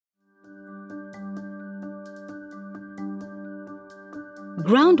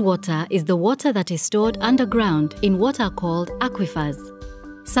Groundwater is the water that is stored underground in what are called aquifers.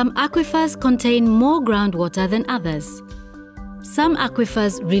 Some aquifers contain more groundwater than others. Some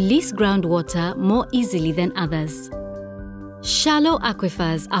aquifers release groundwater more easily than others. Shallow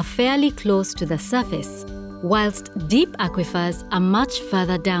aquifers are fairly close to the surface, whilst deep aquifers are much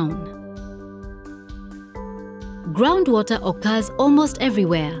further down. Groundwater occurs almost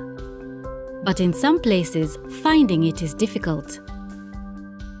everywhere, but in some places, finding it is difficult.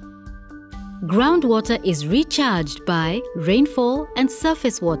 Groundwater is recharged by rainfall and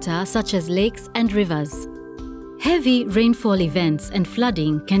surface water such as lakes and rivers. Heavy rainfall events and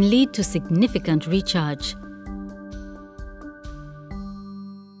flooding can lead to significant recharge.